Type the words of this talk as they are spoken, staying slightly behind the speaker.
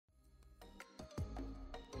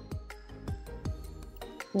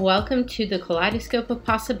Welcome to the Kaleidoscope of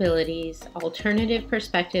Possibilities, Alternative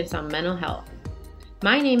Perspectives on Mental Health.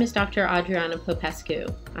 My name is Dr. Adriana Popescu.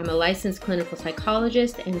 I'm a licensed clinical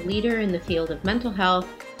psychologist and leader in the field of mental health,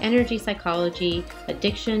 energy psychology,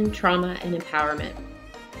 addiction, trauma, and empowerment.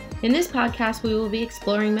 In this podcast, we will be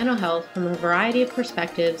exploring mental health from a variety of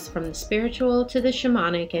perspectives, from the spiritual to the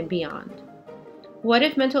shamanic and beyond. What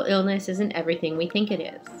if mental illness isn't everything we think it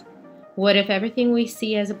is? What if everything we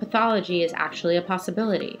see as a pathology is actually a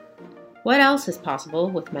possibility? What else is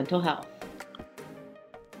possible with mental health?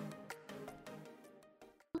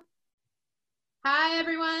 Hi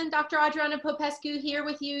everyone, Dr. Adriana Popescu here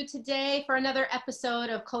with you today for another episode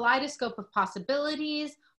of Kaleidoscope of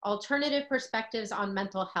Possibilities, Alternative Perspectives on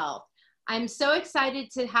Mental Health. I'm so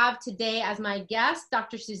excited to have today as my guest,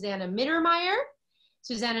 Dr. Susanna Mittermeier.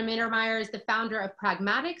 Susanna Mittermeier is the founder of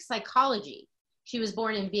Pragmatic Psychology. She was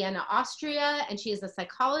born in Vienna, Austria, and she is a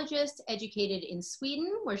psychologist educated in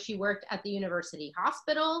Sweden, where she worked at the University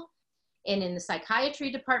Hospital and in the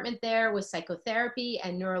psychiatry department there with psychotherapy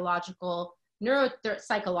and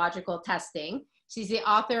neuropsychological testing. She's the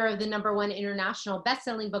author of the #1 international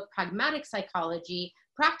best-selling book, Pragmatic Psychology,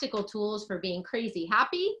 Practical Tools for Being Crazy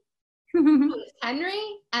Happy,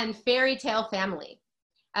 Henry, and Fairy Tale Family.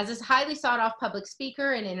 As a highly sought-off public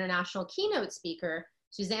speaker and international keynote speaker,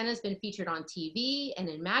 Susanna has been featured on TV and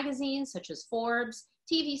in magazines such as Forbes,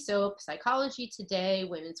 TV Soap, Psychology Today,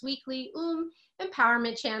 Women's Weekly,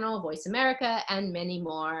 Empowerment Channel, Voice America, and many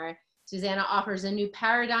more. Susanna offers a new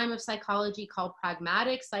paradigm of psychology called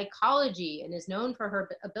Pragmatic Psychology and is known for her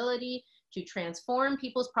ability to transform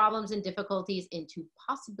people's problems and difficulties into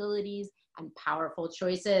possibilities and powerful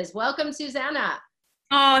choices. Welcome, Susanna.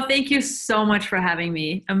 Oh, thank you so much for having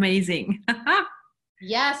me. Amazing.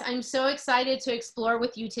 Yes, I'm so excited to explore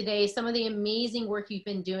with you today some of the amazing work you've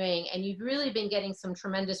been doing, and you've really been getting some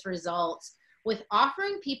tremendous results with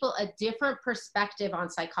offering people a different perspective on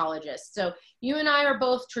psychologists. So you and I are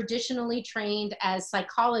both traditionally trained as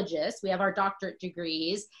psychologists. We have our doctorate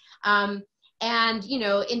degrees. And, you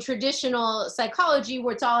know, in traditional psychology,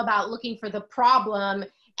 where it's all about looking for the problem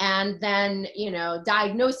and then, you know,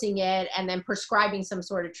 diagnosing it and then prescribing some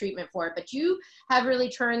sort of treatment for it. But you have really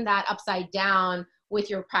turned that upside down with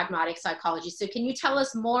your pragmatic psychology. So can you tell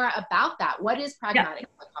us more about that? What is pragmatic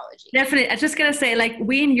psychology? Definitely. I was just going to say, like,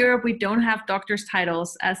 we in Europe, we don't have doctor's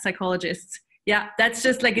titles as psychologists. Yeah, that's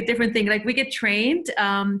just like a different thing. Like, we get trained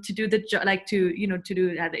to do the job, like to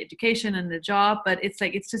do the education and the job, but it's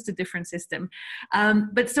just a different system.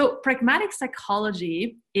 But so pragmatic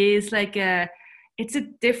psychology is like it's a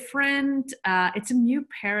different, it's a new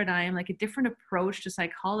paradigm, like a different approach to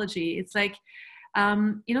psychology. It's like,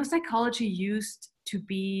 psychology used to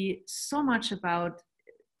be so much about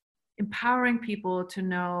empowering people to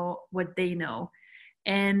know what they know.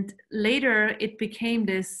 And later it became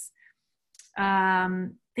this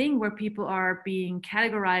thing where people are being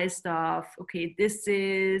categorized of, okay, this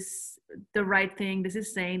is the right thing, this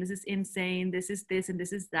is sane, this is insane, this is this, and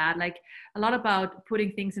this is that. Like a lot about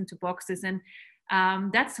putting things into boxes. And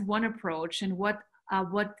that's one approach. And what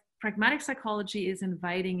pragmatic psychology is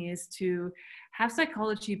inviting is to have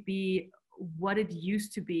psychology be what it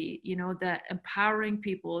used to be, the empowering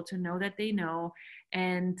people to know that they know.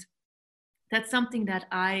 And that's something that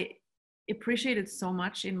I appreciated so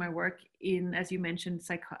much in my work in, as you mentioned,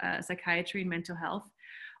 psychiatry and mental health,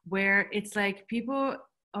 where it's like people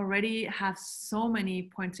already have so many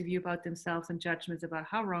points of view about themselves and judgments about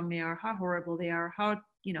how wrong they are, how horrible they are, how,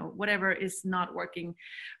 whatever is not working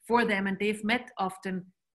for them. And they've met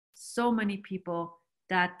often so many people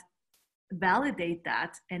that validate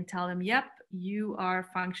that and tell them, yep, you are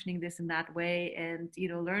functioning this and that way, and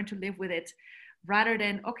learn to live with it, rather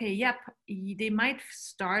than, okay, yep, they might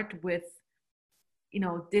start with,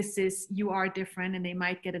 this is, you are different, and they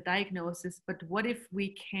might get a diagnosis. But what if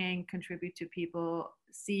we can contribute to people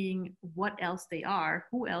seeing what else they are,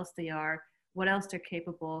 who else they are, what else they're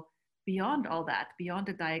capable beyond all that, beyond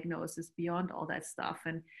the diagnosis, beyond all that stuff.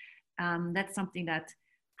 And that's something that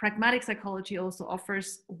pragmatic psychology also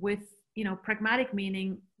offers, with pragmatic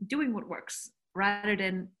meaning doing what works rather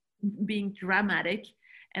than being dramatic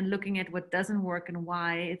and looking at what doesn't work and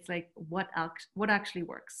why. It's like what actually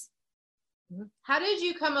works. How did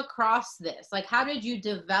you come across this? Like, how did you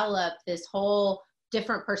develop this whole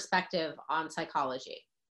different perspective on psychology?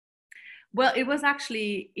 Well, it was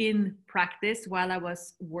actually in practice while I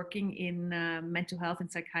was working in mental health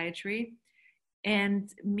and psychiatry,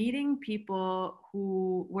 and meeting people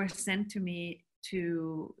who were sent to me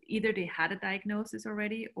to either they had a diagnosis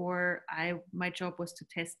already, or my job was to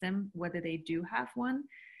test them whether they do have one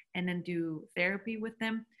and then do therapy with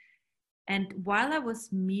them. And while I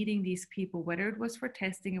was meeting these people, whether it was for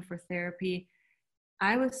testing or for therapy,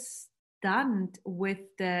 I was stunned with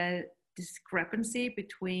the discrepancy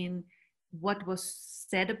between what was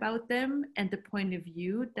said about them and the point of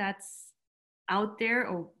view that's out there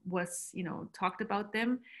or was, talked about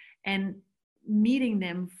them, and meeting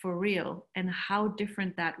them for real and how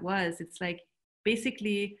different that was. It's like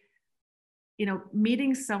basically,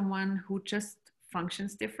 meeting someone who just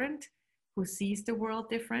functions different, who sees the world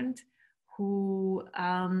different, who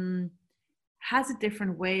has a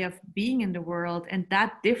different way of being in the world, and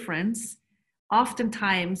that difference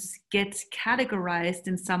oftentimes gets categorized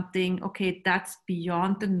in something, okay, that's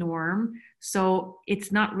beyond the norm, so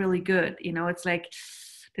it's not really good. It's like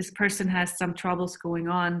this person has some troubles going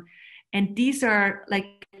on. And these are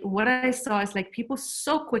like, what I saw is like people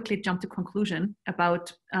so quickly jump to conclusion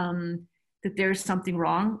about that there's something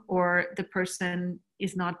wrong, or the person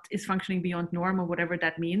is functioning beyond norm, or whatever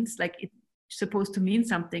that means. Like, it's supposed to mean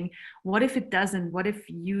something. What if it doesn't? What if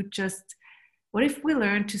we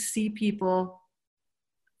learn to see people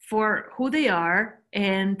for who they are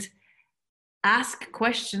and ask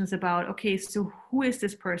questions about, okay, so who is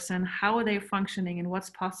this person? How are they functioning, and what's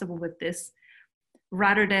possible with this?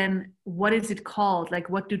 Rather than what is it called? Like,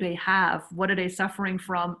 what do they have? What are they suffering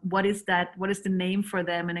from? What is that? What is the name for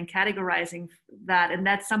them? And then categorizing that. And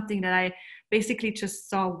that's something that I basically just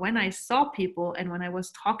saw when I saw people and when I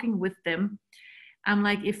was talking with them. I'm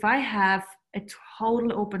like, if I have a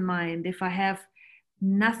total open mind, if I have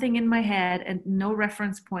nothing in my head and no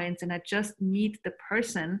reference points, and I just meet the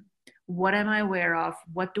person, what am I aware of?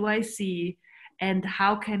 What do I see? And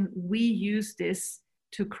how can we use this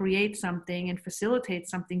to create something and facilitate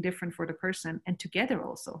something different for the person, and together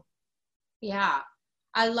also? Yeah,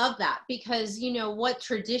 I love that, because what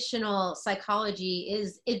traditional psychology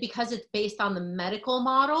is because it's based on the medical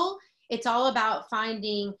model. It's all about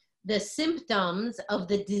finding the symptoms of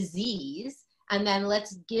the disease, and then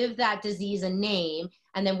let's give that disease a name.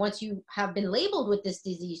 And then once you have been labeled with this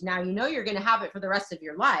disease, now you're going to have it for the rest of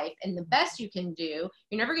your life. And the best you can do,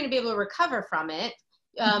 you're never going to be able to recover from it.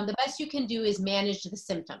 The best you can do is manage the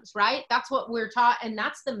symptoms, right? That's what we're taught. And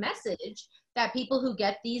that's the message that people who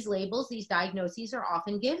get these labels, these diagnoses, are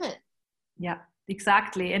often given. Yeah,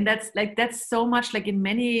 exactly. And that's so much like in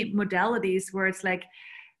many modalities where it's like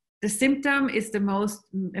the symptom is the most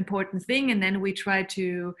important thing. And then we try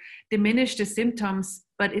to diminish the symptoms,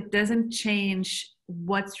 but it doesn't change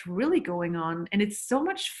what's really going on. And it's so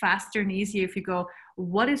much faster and easier if you go,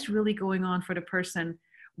 what is really going on for the person?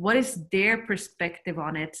 What is their perspective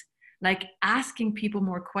on it? Like asking people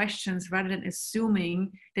more questions rather than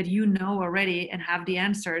assuming that you know already and have the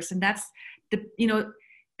answers. And that's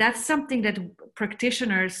that's something that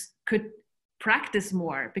practitioners could practice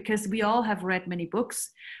more, because we all have read many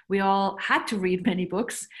books. We all had to read many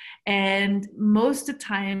books. And most of the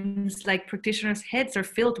times, like, practitioners' heads are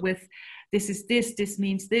filled with, this is this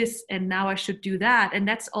means this, and now I should do that. And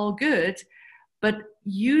that's all good. But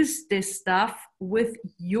use this stuff with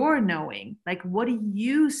your knowing. Like, what do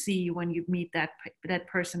you see when you meet that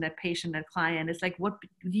person, that patient, that client? It's like, what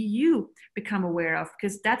do you become aware of?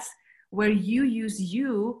 Because that's where you use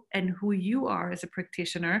you and who you are as a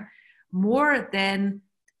practitioner, more than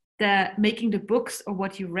making the books or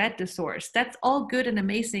what you read the source. That's all good and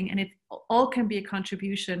amazing, and it all can be a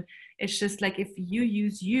contribution. It's just like, if you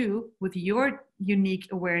use you with your unique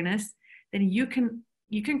awareness, then you can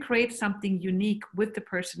create something unique with the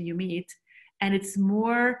person you meet, and it's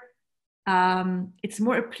more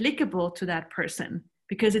applicable to that person,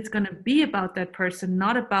 because it's going to be about that person,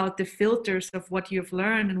 not about the filters of what you've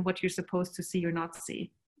learned and what you're supposed to see or not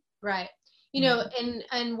see. Right.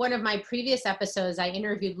 In one of my previous episodes, I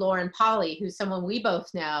interviewed Lauren Polly, who's someone we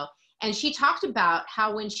both know. And she talked about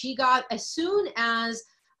how when she got, as soon as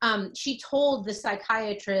she told the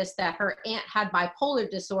psychiatrist that her aunt had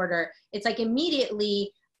bipolar disorder, it's like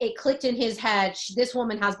immediately it clicked in his head, this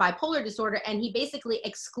woman has bipolar disorder, and he basically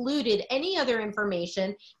excluded any other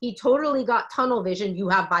information. He totally got tunnel vision, you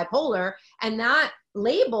have bipolar, and that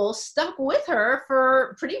label stuck with her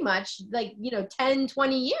for pretty much 10,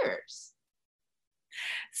 20 years.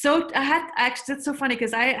 So I had, actually, that's so funny,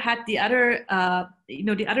 because I had the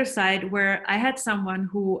other side, where I had someone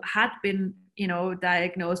who had been,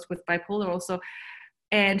 diagnosed with bipolar also,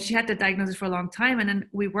 and she had the diagnosis for a long time. And then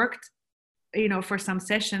we worked, for some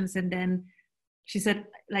sessions, and then she said,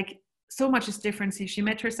 like, so much is different. She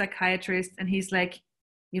met her psychiatrist, and he's like,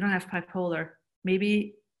 you don't have bipolar.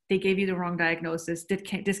 Maybe they gave you the wrong diagnosis.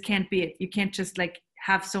 This can't be it. You can't just like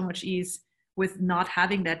have so much ease with not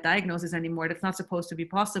having that diagnosis anymore. That's not supposed to be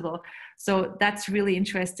possible. So that's really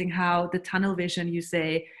interesting how the tunnel vision, you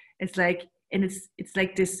say, it's like, and it's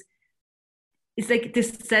like this it's like this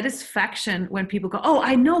satisfaction when people go, oh,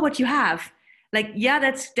 I know what you have. Like, yeah,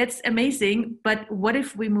 that's amazing. But what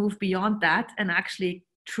if we move beyond that and actually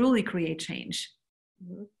truly create change?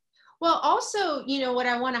 Mhm. Well, also, what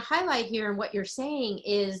I want to highlight here and what you're saying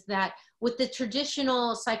is that with the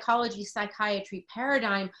traditional psychology, psychiatry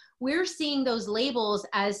paradigm, we're seeing those labels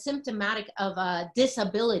as symptomatic of a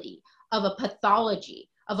disability, of a pathology,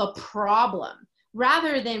 of a problem,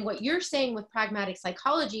 rather than what you're saying with pragmatic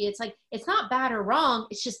psychology. It's like, it's not bad or wrong,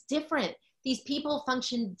 it's just different. These people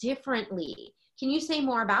function differently. Can you say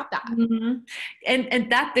more about that? Mm-hmm.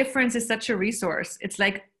 And that difference is such a resource. It's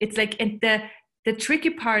like and the tricky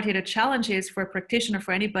part here, the challenge is for a practitioner,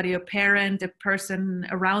 for anybody, a parent, a person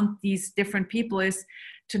around these different people, is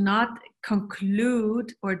to not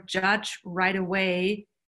conclude or judge right away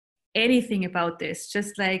anything about this.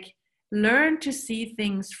 Just like learn to see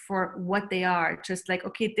things for what they are. Just like,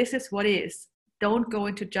 okay, this is what is. Don't go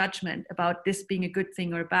into judgment about this being a good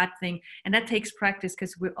thing or a bad thing. And that takes practice,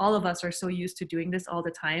 because all of us are so used to doing this all the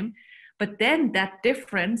time. But then that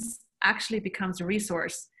difference actually becomes a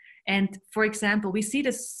resource. And for example, we see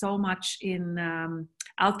this so much in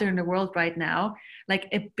out there in the world right now. Like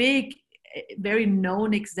a big, very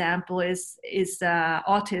known example is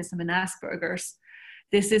autism and Asperger's.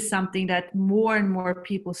 This is something that more and more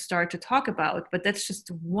people start to talk about, but that's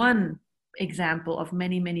just one example of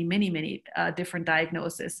many, many, many, many different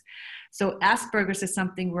diagnoses. So Asperger's is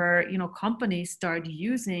something where, companies start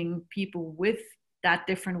using people with that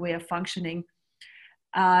different way of functioning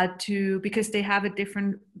because they have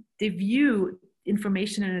they view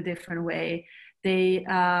information in a different way. They,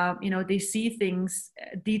 they see things,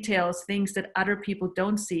 details, things that other people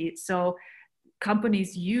don't see. So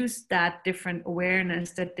companies use that different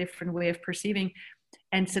awareness, that different way of perceiving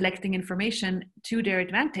and selecting information to their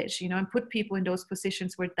advantage, and put people in those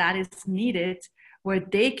positions where that is needed, where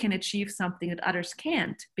they can achieve something that others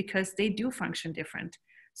can't, because they do function different.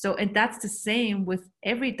 So, and that's the same with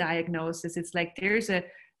every diagnosis. It's like there's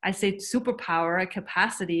I say superpower, a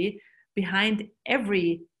capacity behind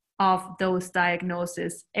every of those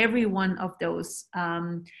diagnoses, every one of those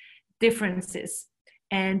differences.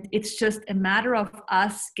 And it's just a matter of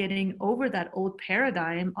us getting over that old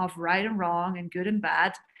paradigm of right and wrong and good and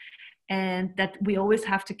bad, and that we always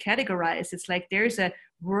have to categorize. It's like there's a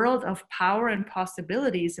world of power and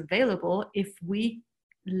possibilities available if we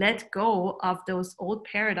let go of those old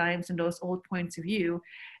paradigms and those old points of view.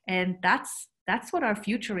 And that's what our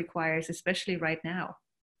future requires, especially right now.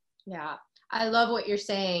 Yeah, I love what you're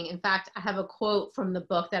saying. In fact, I have a quote from the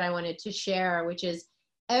book that I wanted to share, which is,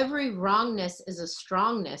 every wrongness is a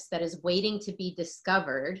strongness that is waiting to be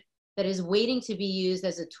discovered, that is waiting to be used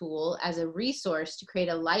as a tool, as a resource to create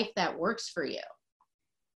a life that works for you.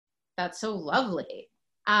 That's so lovely.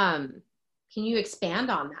 Can you expand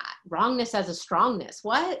on that? Wrongness as a strongness.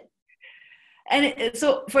 What? And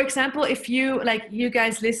so, for example, if you, like you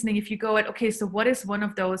guys listening, if you go at, okay, so what is one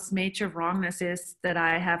of those major wrongnesses that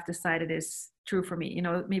I have decided is true for me?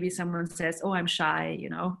 Maybe someone says, oh, I'm shy,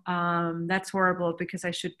 that's horrible because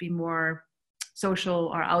I should be more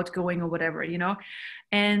social or outgoing or whatever,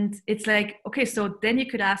 and it's like, okay, so then you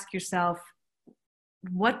could ask yourself,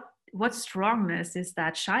 what strongness is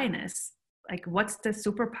that shyness? Like, what's the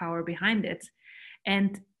superpower behind it?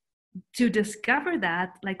 And to discover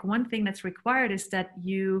that, like, one thing that's required is that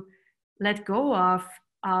you let go of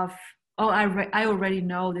oh, I already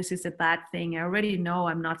know this is a bad thing. I already know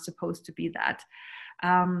I'm not supposed to be that.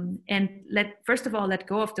 And first of all, let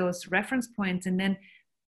go of those reference points. And then,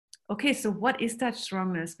 okay, so what is that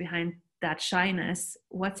strongness behind that shyness?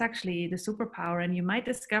 What's actually the superpower? And you might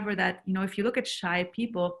discover that, if you look at shy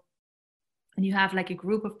people, and you have like a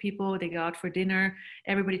group of people, they go out for dinner,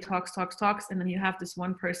 everybody talks, and then you have this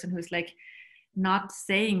one person who's like not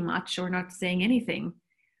saying much or not saying anything.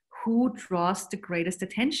 Who draws the greatest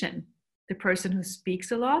attention? The person who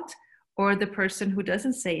speaks a lot or the person who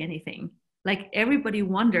doesn't say anything? Like, everybody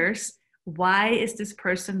wonders, why is this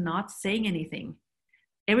person not saying anything?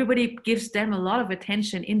 Everybody gives them a lot of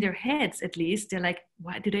attention in their heads, at least. They're like,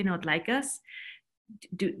 why do they not like us?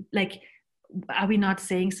 Are we not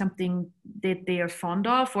saying something that they are fond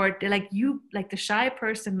of? Or they're like, the shy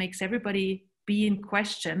person makes everybody be in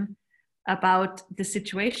question about the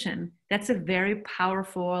situation. That's a very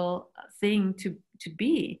powerful thing to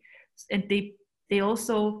be. And they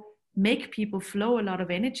also make people flow a lot of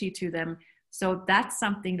energy to them. So that's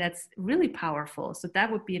something that's really powerful. So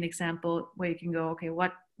that would be an example where you can go, okay,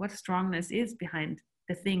 what strongness is behind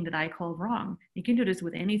the thing that I call wrong? You can do this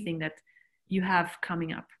with anything that you have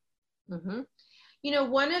coming up. Mm-hmm. You know,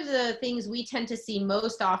 one of the things we tend to see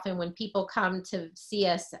most often when people come to see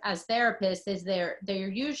us as therapists is they're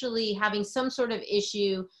usually having some sort of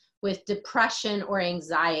issue with depression or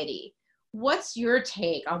anxiety. What's your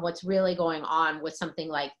take on what's really going on with something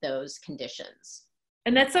like those conditions?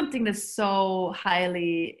 And that's something that's so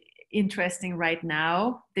highly interesting right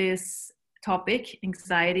now, this topic,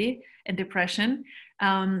 anxiety and depression.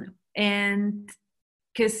 And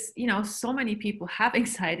because, you know, so many people have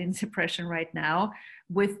anxiety and depression right now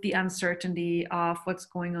with the uncertainty of what's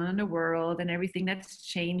going on in the world and everything that's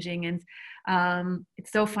changing. And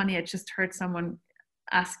it's so funny. I just heard someone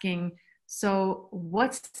asking, so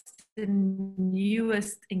what's the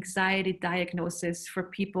newest anxiety diagnosis for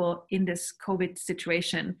people in this COVID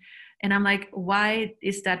situation? And I'm like, why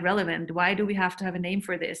is that relevant? Why do we have to have a name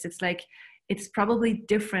for this? It's like, it's probably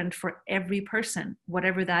different for every person,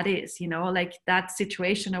 whatever that is, you know, like that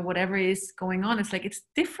situation or whatever is going on. It's like, it's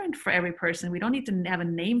different for every person. We don't need to have a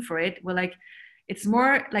name for it. We're like, it's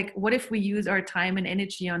more like, what if we use our time and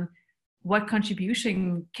energy on what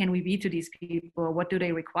contribution can we be to these people? What do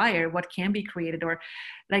they require? What can be created? Or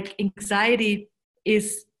like anxiety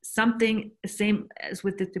is something same as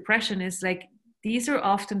with the depression, is like, these are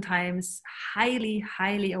oftentimes highly,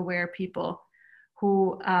 highly aware people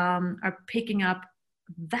who are picking up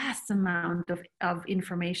vast amount of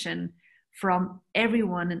information from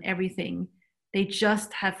everyone and everything. They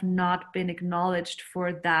just have not been acknowledged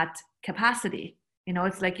for that capacity. You know,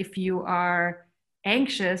 it's like if you are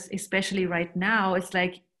anxious, especially right now, it's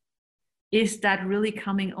like, is that really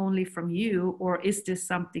coming only from you? Or is this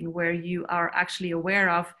something where you are actually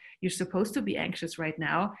aware of, you're supposed to be anxious right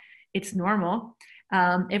now? It's normal.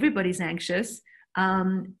 Everybody's anxious.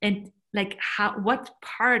 And like what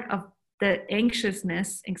part of the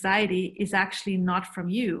anxiousness, anxiety is actually not from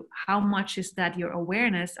you? How much is that your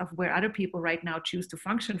awareness of where other people right now choose to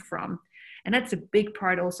function from? And that's a big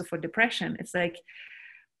part also for depression. It's like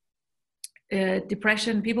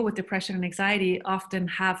depression, people with depression and anxiety often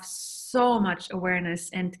have so much awareness,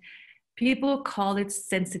 and people call it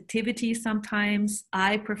sensitivity sometimes.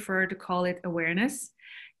 I prefer to call it awareness,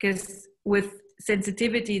 because with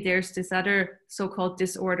sensitivity, there's this other so-called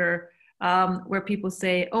disorder where people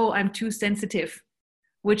say, oh, I'm too sensitive,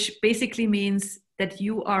 which basically means that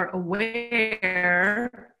you are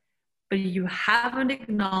aware, but you haven't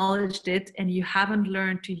acknowledged it and you haven't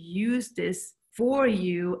learned to use this for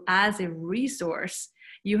you as a resource.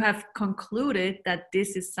 You have concluded that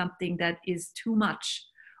this is something that is too much,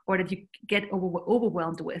 or that you get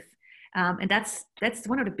overwhelmed with. And that's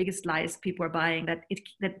one of the biggest lies people are buying, that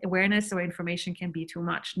awareness or information can be too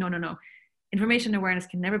much. No. Information awareness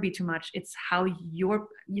can never be too much. It's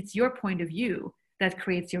it's your point of view that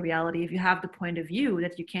creates your reality. If you have the point of view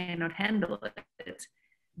that you cannot handle it,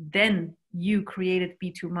 then you create it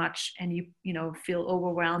be too much, and you know, feel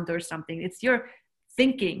overwhelmed or something. It's your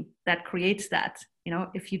thinking that creates that. You know,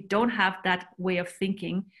 if you don't have that way of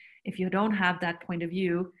thinking, if you don't have that point of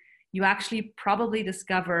view, you actually probably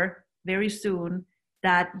discover very soon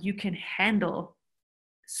that you can handle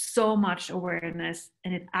so much awareness,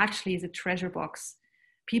 and it actually is a treasure box.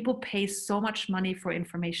 People pay so much money for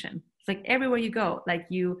information. It's like everywhere you go, like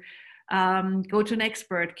you go to an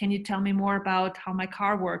expert. Can you tell me more about how my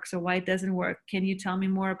car works or why it doesn't work? Can you tell me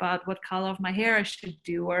more about what color of my hair I should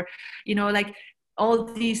do? Or, you know, like all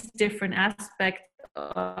these different aspects,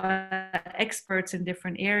 experts in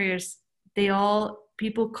different areas,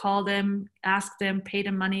 people call them, ask them, pay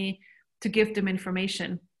them money to give them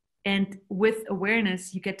information. And with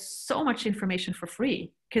awareness, you get so much information for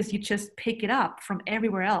free because you just pick it up from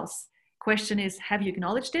everywhere else. Question is, have you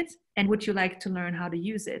acknowledged it? And would you like to learn how to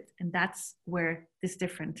use it? And that's where this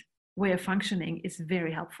different way of functioning is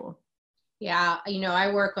very helpful. Yeah, you know,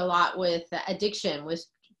 I work a lot with addiction, with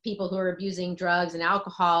people who are abusing drugs and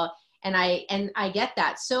alcohol. And I get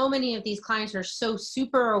that. So many of these clients are so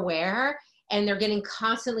super aware, and they're getting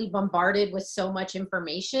constantly bombarded with so much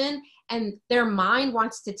information, and their mind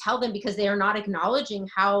wants to tell them, because they are not acknowledging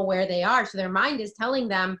how aware they are. So their mind is telling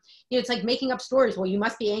them, you know, it's like making up stories. Well, you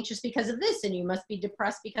must be anxious because of this, and you must be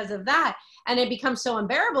depressed because of that. And it becomes so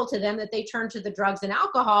unbearable to them that they turn to the drugs and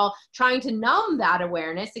alcohol, trying to numb that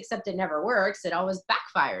awareness, except it never works. It always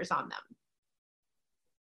backfires on them.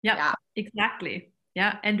 Yeah, exactly.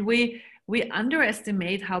 Yeah. And we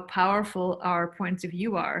underestimate how powerful our points of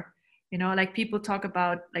view are. You know, like people talk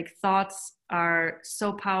about like thoughts are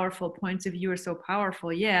so powerful, points of view are so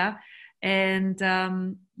powerful. Yeah. And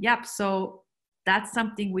so that's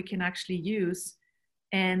something we can actually use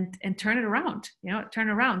and turn it around, you know, turn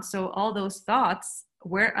around. So all those thoughts,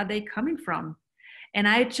 where are they coming from? And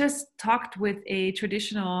I just talked with a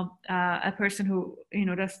a person who,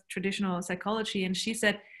 does traditional psychology. And she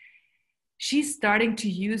said she's starting to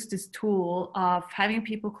use this tool of having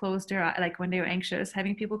people close their eyes, like when they're anxious,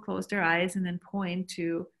 having people close their eyes and then point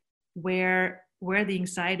to where the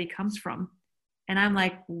anxiety comes from. And I'm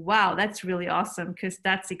like, wow, that's really awesome, because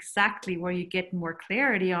that's exactly where you get more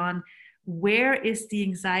clarity on where is the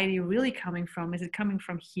anxiety really coming from. Is it coming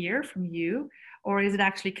from here, from you, or is it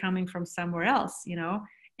actually coming from somewhere else,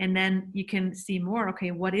 And then you can see more,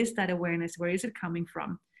 okay, what is that awareness? Where is it coming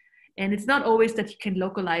from? And it's not always that you can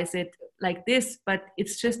localize it like this, but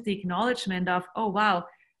it's just the acknowledgement of, oh, wow,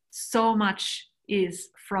 so much is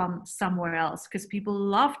from somewhere else, because people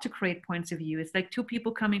love to create points of view. It's like two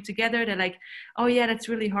people coming together. They're like, oh yeah, that's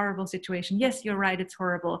really horrible situation. Yes, you're right. It's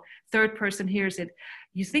horrible. Third person hears it.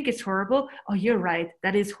 You think it's horrible? Oh, you're right.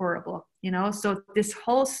 That is horrible. So this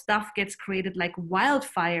whole stuff gets created like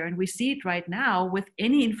wildfire. And we see it right now with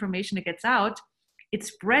any information that gets out. It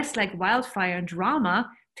spreads like wildfire, and drama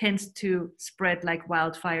tends to spread like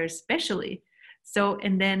wildfire, especially. So,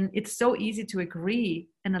 and then it's so easy to agree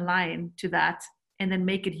and align to that and then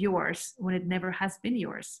make it yours when it never has been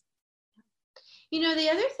yours. The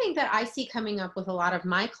other thing that I see coming up with a lot of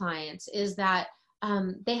my clients is that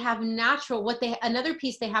they have another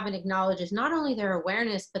piece they haven't acknowledged is not only their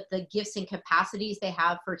awareness, but the gifts and capacities they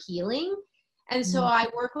have for healing. And so I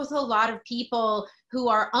work with a lot of people who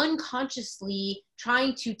are unconsciously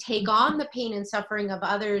trying to take on the pain and suffering of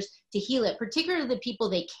others to heal it, particularly the people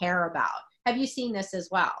they care about. Have you seen this as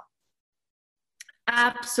well?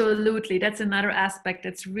 Absolutely. That's another aspect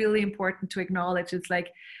that's really important to acknowledge. It's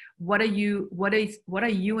like, what are you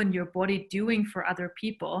and your body doing for other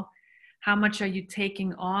people? How much are you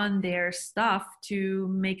taking on their stuff to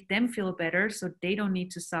make them feel better so they don't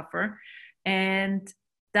need to suffer? And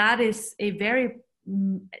that is a very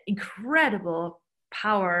incredible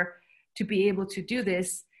power to be able to do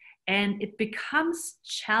this. And it becomes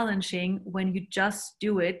challenging when you just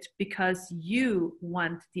do it because you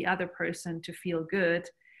want the other person to feel good.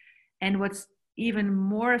 And what's even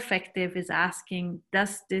more effective is asking,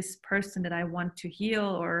 does this person that I want to heal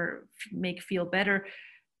or make feel better,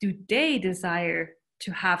 do they desire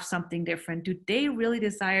to have something different? Do they really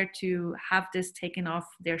desire to have this taken off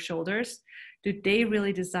their shoulders? Do they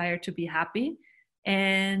really desire to be happy?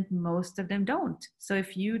 And most of them don't. So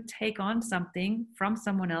if you take on something from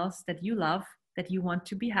someone else that you love, that you want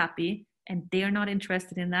to be happy, and they're not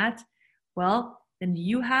interested in that, well, then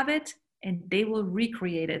you have it and they will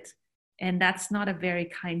recreate it. And that's not a very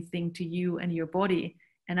kind thing to you and your body.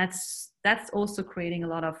 And that's also creating a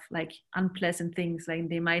lot of like unpleasant things. Like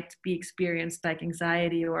they might be experienced like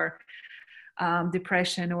anxiety or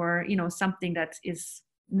depression or, something that is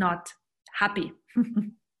not happy.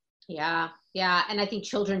 Yeah. And I think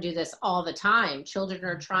children do this all the time. Children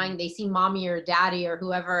are trying, they see mommy or daddy or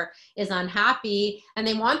whoever is unhappy and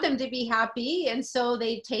they want them to be happy. And so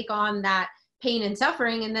they take on that pain and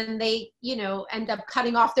suffering, and then they, end up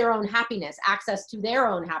cutting off their own happiness, access to their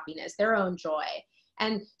own happiness, their own joy.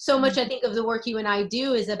 And so much, I think, of the work you and I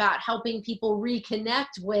do is about helping people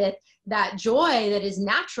reconnect with that joy that is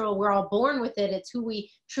natural. We're all born with it. It's who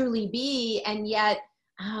we truly be. And yet,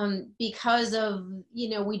 because of,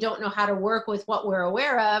 we don't know how to work with what we're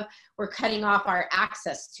aware of, we're cutting off our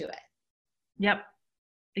access to it. Yep,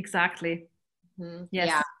 exactly. Mm-hmm. Yes.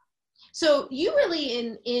 Yeah. So you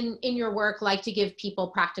really in your work like to give people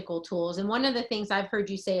practical tools. And one of the things I've heard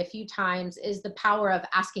you say a few times is the power of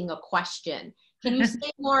asking a question. Can you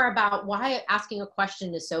say more about why asking a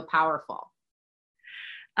question is so powerful?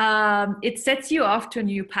 It sets you off to a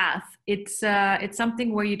new path. It's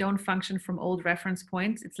something where you don't function from old reference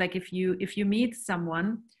points. It's like if you meet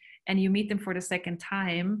someone and you meet them for the second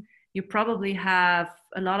time, you probably have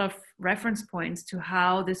a lot of reference points to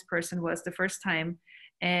how this person was the first time.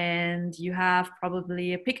 And you have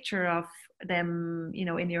probably a picture of them,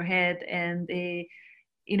 in your head, and they,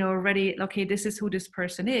 already, okay, this is who this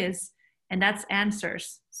person is. And that's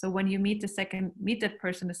answers. So when you meet that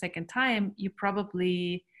person the second time, you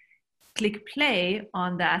probably click play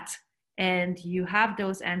on that and you have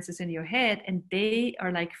those answers in your head, and they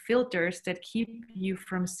are like filters that keep you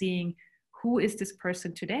from seeing who is this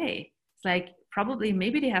person today. It's like probably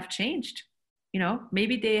maybe they have changed.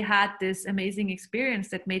 Maybe they had this amazing experience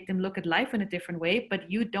that made them look at life in a different way, but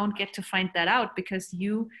you don't get to find that out because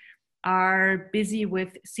you are busy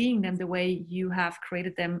with seeing them the way you have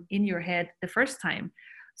created them in your head the first time.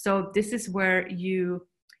 So this is where you,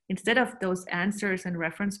 instead of those answers and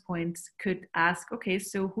reference points, could ask, okay,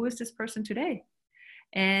 so who is this person today?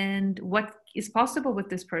 And what is possible with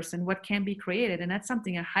this person? What can be created? And that's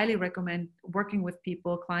something I highly recommend working with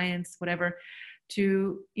people, clients, whatever,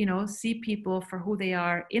 to, you know, see people for who they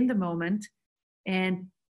are in the moment. And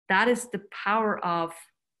that is the power of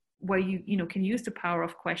where you know, can use the power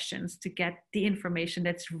of questions to get the information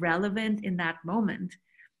that's relevant in that moment.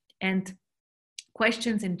 And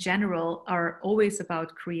questions in general are always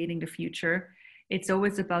about creating the future. It's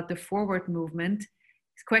always about the forward movement.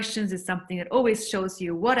 Questions is something that always shows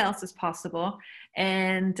you what else is possible,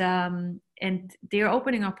 and they're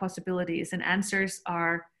opening up possibilities. And answers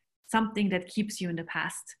are something that keeps you in the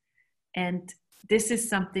past. And this is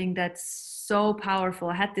something that's so powerful.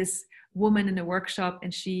 I had this woman in a workshop,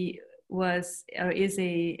 and she is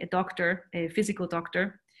a doctor, a physical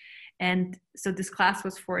doctor. And so this class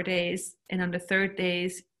was 4 days. And on the third day,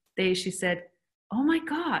 she said, "Oh my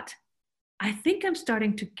God, I think I'm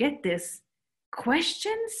starting to get this.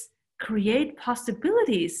 Questions create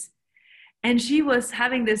possibilities." And she was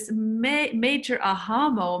having this major aha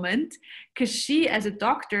moment, because she, as a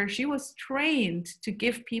doctor, she was trained to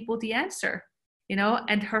give people the answer, you know,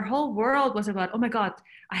 and her whole world was about, oh my God,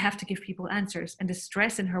 I have to give people answers. And the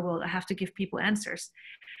stress in her world, I have to give people answers.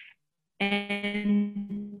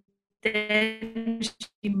 And then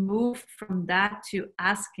she moved from that to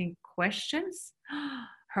asking questions.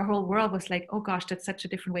 Her whole world was like, oh gosh, that's such a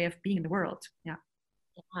different way of being in the world. Yeah.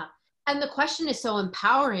 And the question is so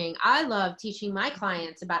empowering. I love teaching my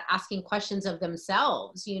clients about asking questions of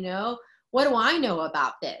themselves. You know, what do I know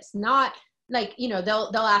about this? Not like, you know,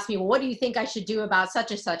 they'll ask me, well, what do you think I should do about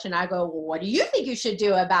such and such? And I go, well, what do you think you should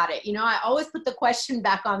do about it? You know, I always put the question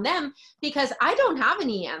back on them, because I don't have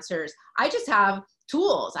any answers. I just have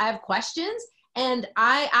tools. I have questions, and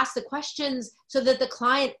I ask the questions so that the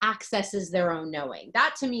client accesses their own knowing.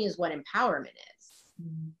 That to me is what empowerment is.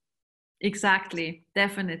 Exactly,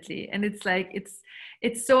 definitely. And it's like,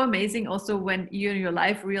 it's so amazing also when you in your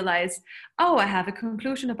life realize, oh, I have a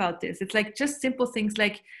conclusion about this. It's like just simple things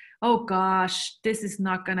like, oh gosh, this is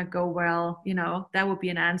not gonna go well, you know, that would be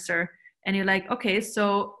an answer. And you're like, okay,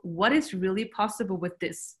 so what is really possible with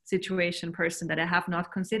this situation, person that I have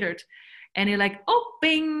not considered? And you're like, oh,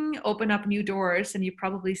 bing, open up new doors, and you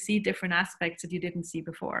probably see different aspects that you didn't see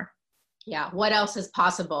before. Yeah. What else is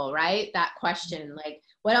possible, right? That question, like,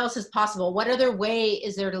 what else is possible? What other way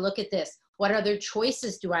is there to look at this? What other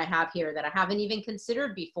choices do I have here that I haven't even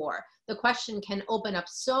considered before? The question can open up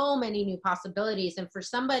so many new possibilities. And for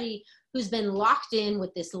somebody who's been locked in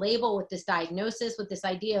with this label, with this diagnosis, with this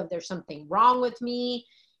idea of there's something wrong with me,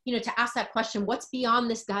 you know, to ask that question, what's beyond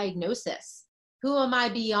this diagnosis? Who am I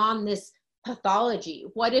beyond this pathology?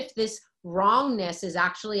 What if this wrongness is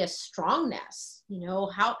actually a strongness? You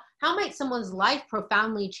know, how might someone's life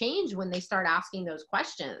profoundly change when they start asking those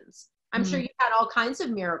questions? I'm sure you've had all kinds of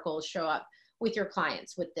miracles show up with your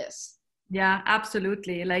clients with this. Yeah,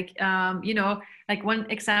 absolutely. Like, you know, like one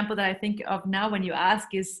example that I think of now when you ask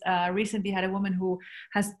is recently had a woman who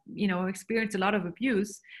has, you know, experienced a lot of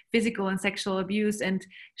abuse, physical and sexual abuse. And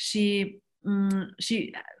she, you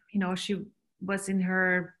know, she was in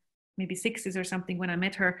her maybe 60s or something when I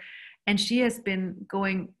met her. And she has been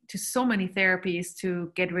going to so many therapies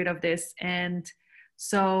to get rid of this. And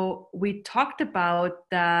so we talked about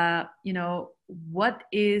the, you know, what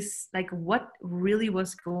really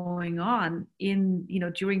was going on in, you know,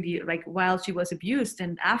 during the, like, while she was abused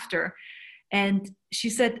and after. And she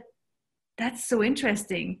said, that's so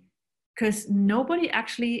interesting, because nobody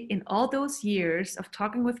actually, in all those years of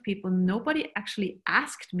talking with people, nobody actually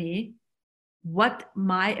asked me what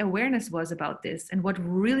my awareness was about this and what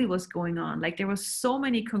really was going on. Like, there were so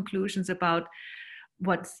many conclusions about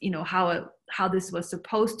what's, you know, how this was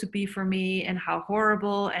supposed to be for me and how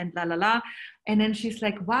horrible and la la la. And then she's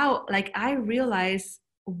like, wow, like I realize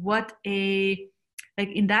what a, like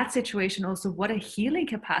in that situation also, what a healing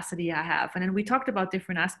capacity I have. And then we talked about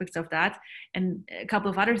different aspects of that and a couple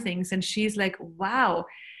of other things. And she's like, wow,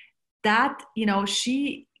 that, you know,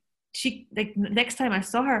 she like next time I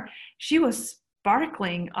saw her, she was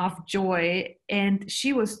sparkling of joy and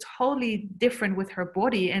she was totally different with her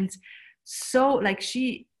body. And so like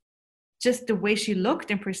she, just the way she looked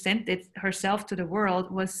and presented herself to the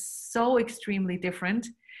world was so extremely different.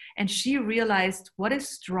 And she realized what a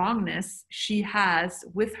strongness she has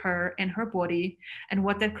with her and her body and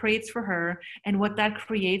what that creates for her and what that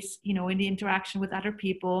creates, you know, in the interaction with other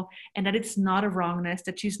people, and that it's not a wrongness,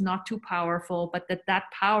 that she's not too powerful, but that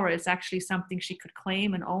power is actually something she could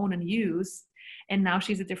claim and own and use. And now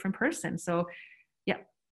she's a different person. So, yeah.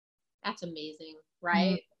 That's amazing,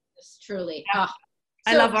 right? It's truly. Yeah.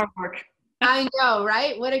 I love our work. I know,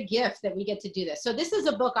 right? What a gift that we get to do this. So this is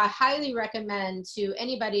a book I highly recommend to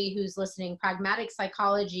anybody who's listening, Pragmatic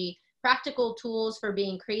Psychology, Practical Tools for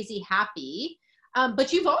Being Crazy Happy.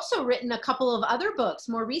 But you've also written a couple of other books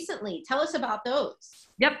more recently. Tell us about those.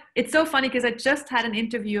 Yep. It's so funny because I just had an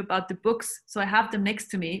interview about the books. So I have them next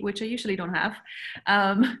to me, which I usually don't have.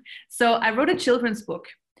 So I wrote a children's book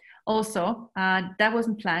also. That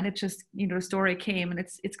wasn't planned. It just, the story came, and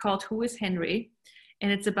it's called Who is Henry?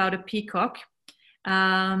 And it's about a peacock.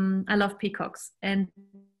 I love peacocks. And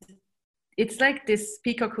it's like this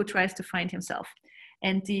peacock who tries to find himself.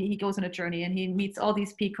 And he goes on a journey and he meets all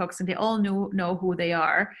these peacocks, and they all know who they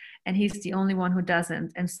are, and he's the only one who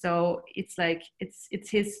doesn't. And so it's like it's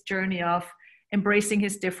his journey of embracing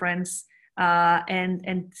his difference,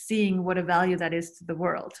 and seeing what a value that is to the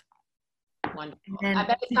world. Wonderful. And I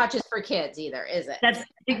bet it's not just for kids either, is it? That's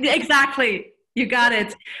exactly, you got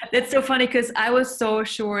it. That's so funny because I was so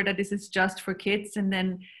sure that this is just for kids, and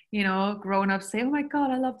then grown-ups say, oh my God,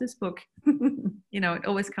 I love this book. It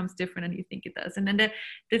always comes different and you think it does. And then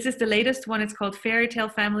this is the latest one. It's called Fairy Tale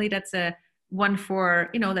Family. That's a one for,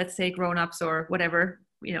 let's say grown-ups or whatever,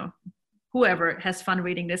 whoever has fun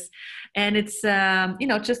reading this. And it's,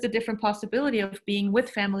 just a different possibility of being with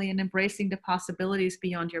family and embracing the possibilities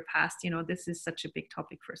beyond your past. This is such a big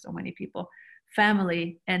topic for so many people,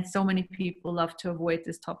 family, and so many people love to avoid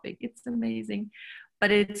this topic. It's amazing.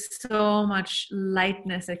 But it's so much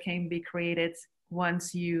lightness that can be created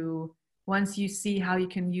once you see how you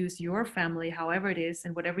can use your family, however it is,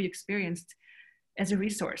 and whatever you experienced, as a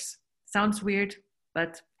resource. Sounds weird,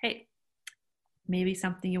 but hey, maybe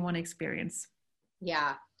something you want to experience.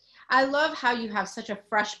 Yeah. I love how you have such a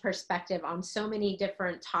fresh perspective on so many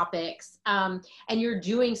different topics, and you're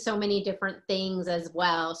doing so many different things as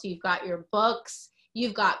well. So you've got your books,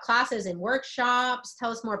 you've got classes and workshops.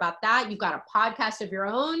 Tell us more about that. You've got a podcast of your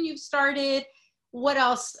own you've started. What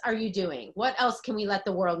else are you doing? What else can we let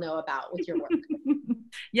the world know about with your work?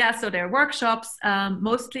 Yeah, so there are workshops.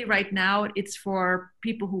 Mostly right now, it's for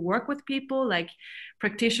people who work with people, like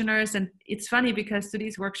practitioners. And it's funny because to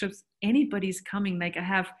these workshops, anybody's coming. Like I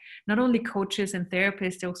have not only coaches and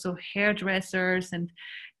therapists, also hairdressers and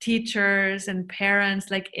teachers and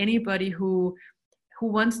parents, like anybody who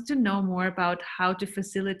wants to know more about how to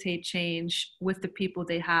facilitate change with the people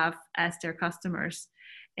they have as their customers.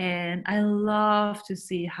 And I love to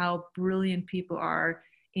see how brilliant people are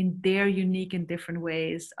in their unique and different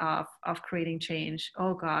ways of creating change.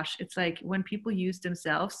 Oh gosh, it's like when people use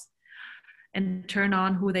themselves and turn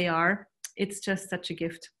on who they are, it's just such a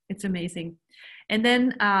gift. It's amazing. And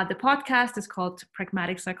then the podcast is called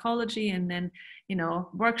Pragmatic Psychology, and then,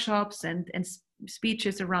 workshops and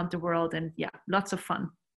speeches around the world, and yeah, lots of fun.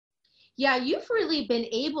 Yeah, you've really been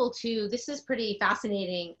able to, this is pretty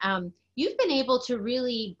fascinating. You've been able to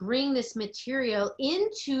really bring this material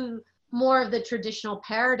into more of the traditional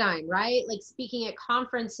paradigm, right? Like speaking at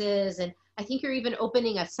conferences, and I think you're even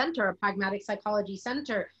opening a center, a pragmatic psychology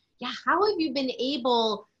center. Yeah, how have you been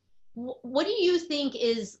able, what do you think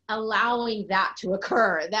is allowing that to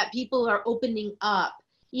occur, that people are opening up,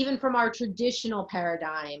 even from our traditional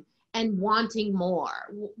paradigm, and wanting more?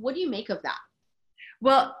 What do you make of that?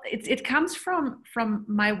 Well, it comes from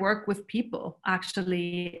my work with people,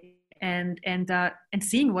 actually, and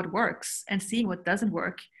seeing what works and seeing what doesn't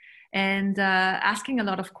work, and asking a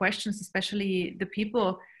lot of questions, especially the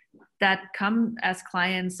people that come as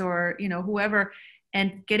clients or whoever,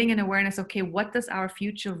 and getting an awareness. Okay, what does our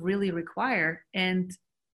future really require? And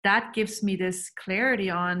that gives me this clarity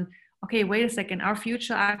on, okay, wait a second, our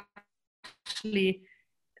future actually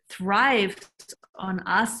thrives on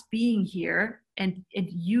us being here and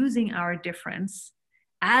using our difference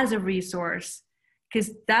as a resource,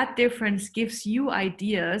 because that difference gives you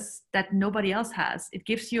ideas that nobody else has. It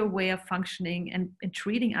gives you a way of functioning and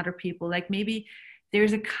treating other people. Like maybe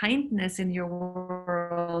there's a kindness in your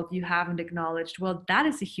world you haven't acknowledged. Well, that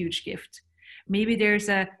is a huge gift. Maybe there's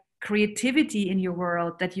a creativity in your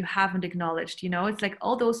world that you haven't acknowledged. It's like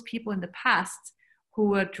all those people in the past who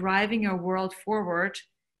were driving your world forward,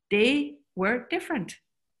 they were different.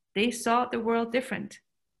 They saw the world different.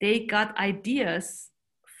 They got ideas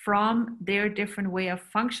from their different way of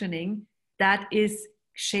functioning that is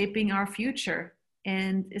shaping our future.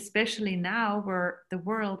 And especially now where the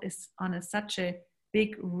world is on such a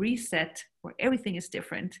big reset, where everything is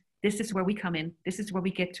different, this is where we come in. This is where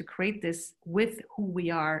we get to create this with who we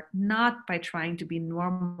are, not by trying to be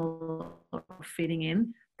normal or fitting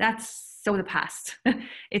in. That's so the past.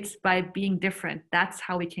 It's by being different. That's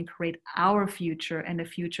how we can create our future, and a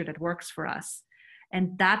future that works for us.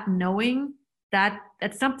 And that knowing,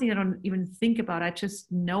 that's something I don't even think about. I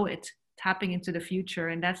just know it, tapping into the future.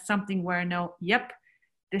 And that's something where I know, yep,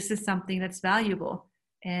 this is something that's valuable.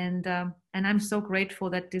 And I'm so grateful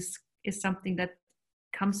that this is something that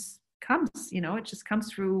comes comes, it just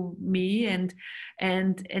comes through me, and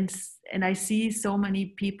I see so many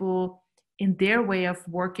people in their way of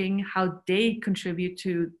working, how they contribute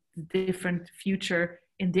to the different future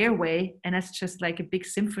in their way, and it's just like a big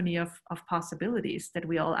symphony of possibilities that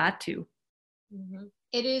we all add to. Mm-hmm.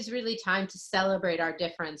 It is really time to celebrate our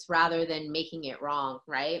difference rather than making it wrong,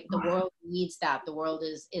 right? The world needs that. The world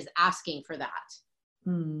is asking for that.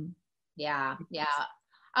 Yeah.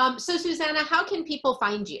 So Susanna, how can people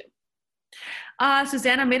find you?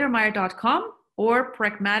 SusannaMittermeier.com or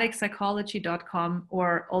pragmaticpsychology.com,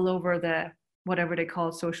 or all over the whatever they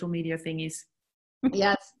call social media thingies.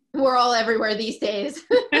 Yes, we're all everywhere these days.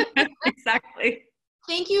 Exactly.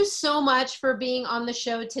 Thank you so much for being on the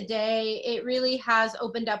show today. It really has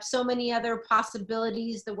opened up so many other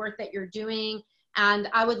possibilities, the work that you're doing. And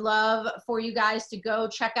I would love for you guys to go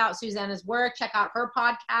check out Susanna's work, check out her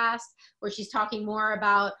podcast, where she's talking more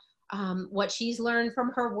about what she's learned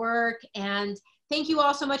from her work. And thank you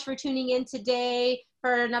all so much for tuning in today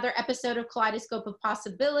for another episode of Kaleidoscope of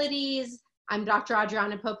Possibilities. I'm Dr.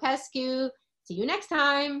 Adriana Popescu. See you next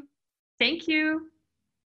time. Thank you.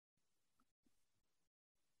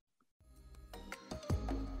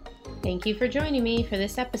 Thank you for joining me for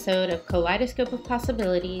this episode of Kaleidoscope of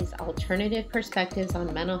Possibilities, Alternative Perspectives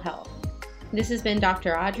on Mental Health. This has been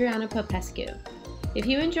Dr. Adriana Popescu. If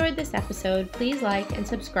you enjoyed this episode, please like and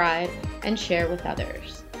subscribe and share with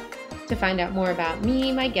others. To find out more about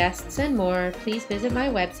me, my guests, and more, please visit my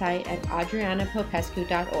website at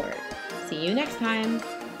adrianapopescu.org. See you next time.